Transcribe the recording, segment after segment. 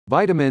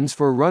Vitamins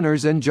for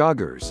runners and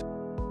joggers.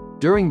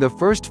 During the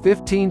first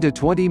 15 to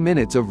 20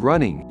 minutes of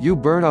running, you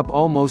burn up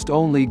almost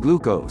only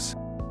glucose.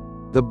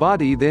 The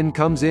body then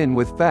comes in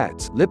with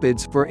fats,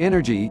 lipids, for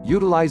energy.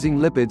 Utilizing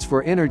lipids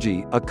for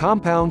energy, a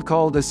compound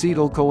called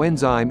acetyl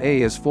coenzyme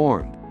A is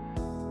formed.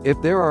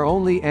 If there are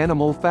only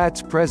animal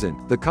fats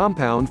present, the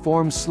compound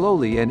forms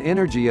slowly and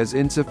energy is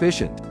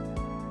insufficient.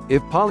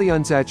 If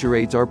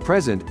polyunsaturates are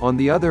present, on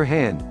the other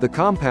hand, the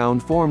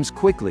compound forms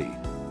quickly.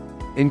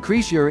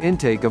 Increase your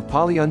intake of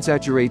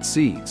polyunsaturated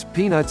seeds,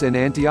 peanuts and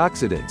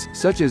antioxidants,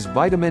 such as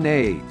vitamin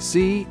A,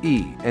 C,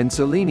 E, and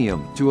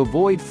selenium, to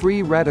avoid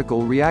free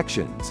radical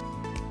reactions.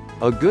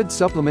 A good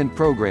supplement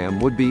program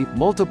would be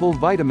multiple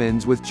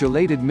vitamins with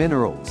chelated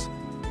minerals.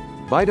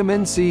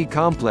 Vitamin C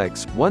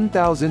complex,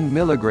 1000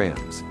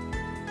 milligrams.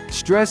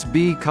 Stress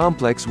B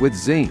complex with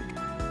zinc.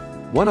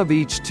 One of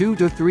each 2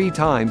 to 3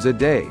 times a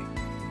day.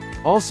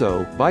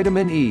 Also,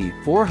 vitamin E,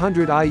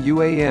 400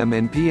 IU/AM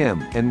and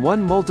PM, and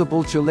 1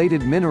 multiple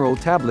chelated mineral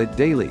tablet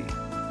daily.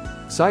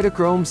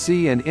 Cytochrome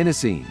C and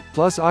inosine,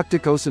 plus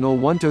octocosanol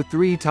 1 to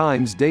 3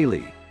 times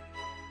daily.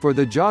 For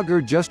the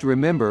jogger, just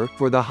remember,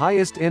 for the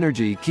highest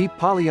energy, keep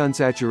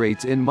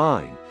polyunsaturates in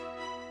mind.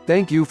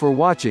 Thank you for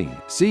watching.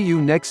 See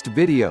you next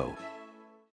video.